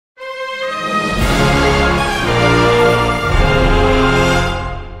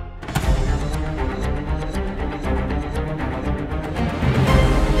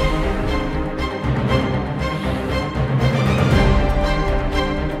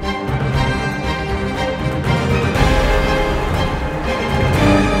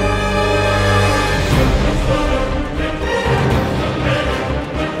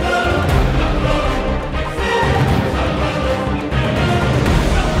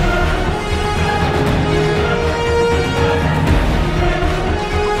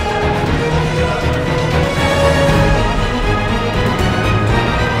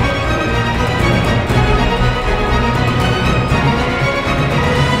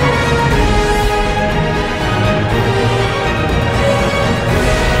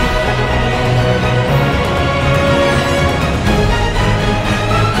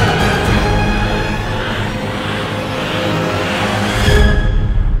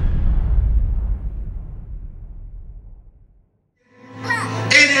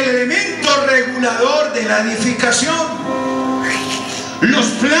de la edificación. Los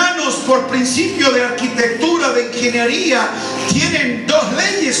planos por principio de arquitectura, de ingeniería, tienen dos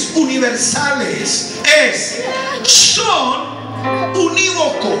leyes universales. Son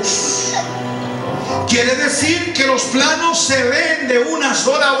unívocos. Quiere decir que los planos se leen de una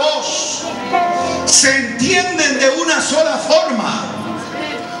sola voz, se entienden de una sola forma,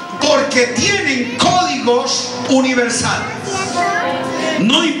 porque tienen códigos universales.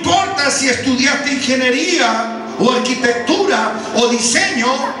 No importa si estudiaste ingeniería o arquitectura o diseño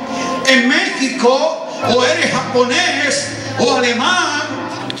en México, o eres japonés o alemán,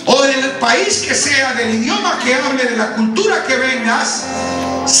 o del país que sea, del idioma que hable, de la cultura que vengas,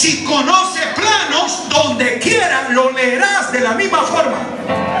 si conoces planos, donde quiera lo leerás de la misma forma.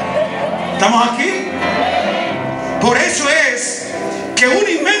 ¿Estamos aquí? Por eso es que un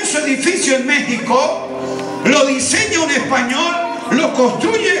inmenso edificio en México lo diseña un español, lo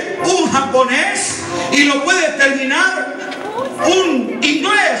construye un japonés y lo puede terminar un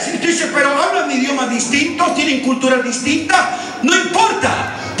inglés. Y tú dices, pero hablan idiomas distintos, tienen culturas distintas. No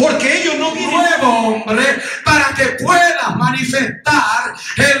importa, porque ellos no vienen. Nuevo hombre, para que puedas manifestar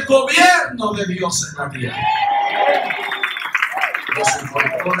el gobierno de Dios en la tierra. Dios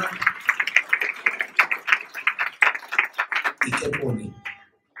incorpora. ¿Y qué pone?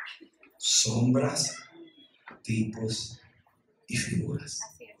 Sombras, tipos y figuras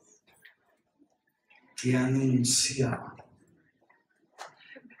que anunciaban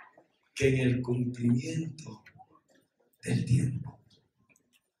que en el cumplimiento del tiempo,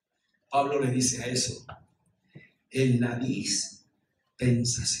 Pablo le dice a eso, en la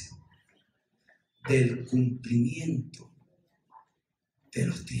dispensación del cumplimiento de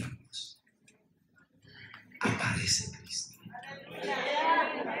los tiempos, aparece Cristo.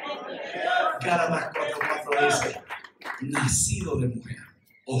 Gálatas 4:4 dice, nacido de mujer.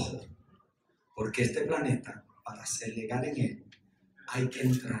 Ojo, porque este planeta, para ser legal en él, hay que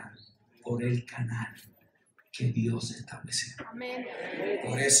entrar por el canal que Dios estableció. Amén.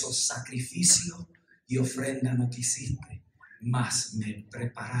 Por eso sacrificio y ofrenda no quisiste, mas me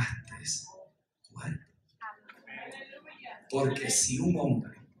preparaste cuerpo. Porque si un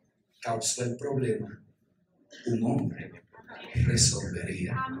hombre causó el problema, un hombre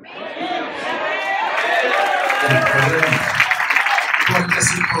resolvería el problema. Porque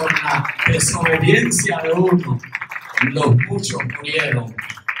si por la desobediencia de uno los muchos murieron,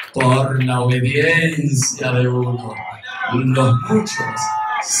 por la obediencia de uno los muchos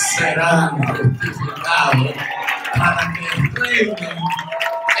serán justificados para que reinen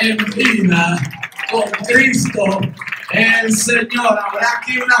en vida con Cristo el Señor. Habrá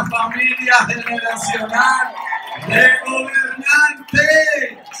aquí una familia generacional de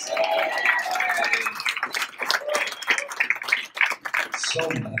gobernantes.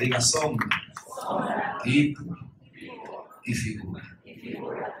 Sombra, diga sombra, tipo y figura.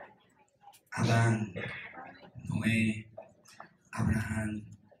 Adán, Noé, Abraham,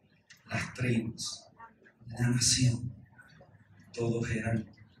 las tribus, la nación, todos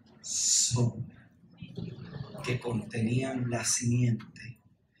eran sombras que contenían la simiente.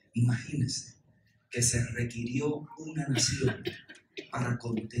 Imagínense que se requirió una nación para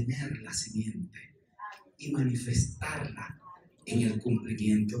contener la simiente y manifestarla en el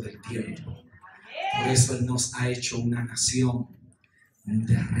cumplimiento del tiempo. Por eso Él nos ha hecho una nación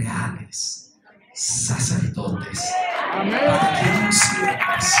de reales sacerdotes, para que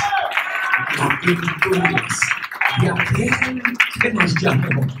anunciemos las virtudes de aquel que nos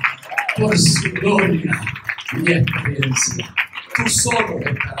llamó por su gloria y experiencia. Tú solo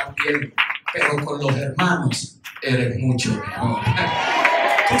estarás bien, pero con los hermanos eres mucho mejor.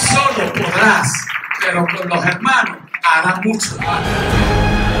 Tú solo podrás, pero con los hermanos harás mucho más.